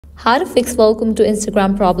How to fix welcome to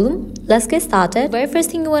Instagram problem? Let's get started. Very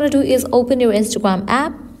first thing you want to do is open your Instagram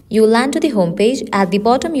app. You will land to the home page. At the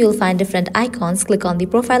bottom, you will find different icons. Click on the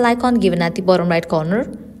profile icon given at the bottom right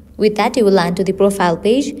corner. With that, you will land to the profile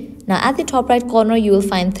page. Now at the top right corner, you will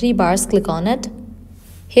find 3 bars. Click on it.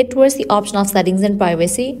 Hit towards the option of settings and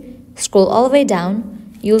privacy. Scroll all the way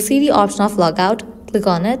down. You will see the option of logout. Click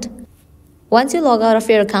on it. Once you log out of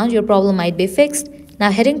your account, your problem might be fixed. Now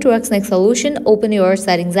heading towards next solution, open your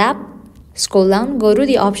settings app. Scroll down, go to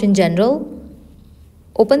the option general.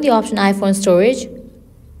 Open the option iPhone storage.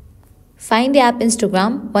 Find the app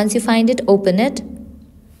Instagram. Once you find it, open it.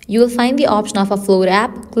 You will find the option of upload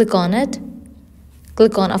app. Click on it.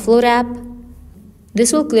 Click on upload app.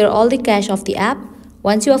 This will clear all the cache of the app.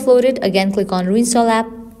 Once you upload it, again click on reinstall app.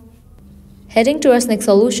 Heading towards next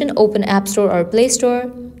solution, open App Store or Play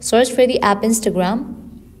Store. Search for the app Instagram.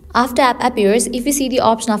 After app appears, if you see the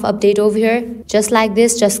option of update over here, just like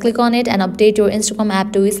this, just click on it and update your Instagram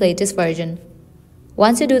app to its latest version.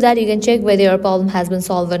 Once you do that, you can check whether your problem has been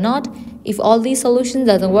solved or not. If all these solutions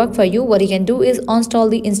doesn't work for you, what you can do is uninstall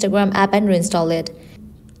the Instagram app and reinstall it.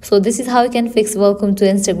 So this is how you can fix welcome to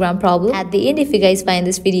Instagram problem. At the end, if you guys find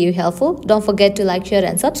this video helpful, don't forget to like, share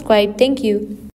and subscribe. Thank you.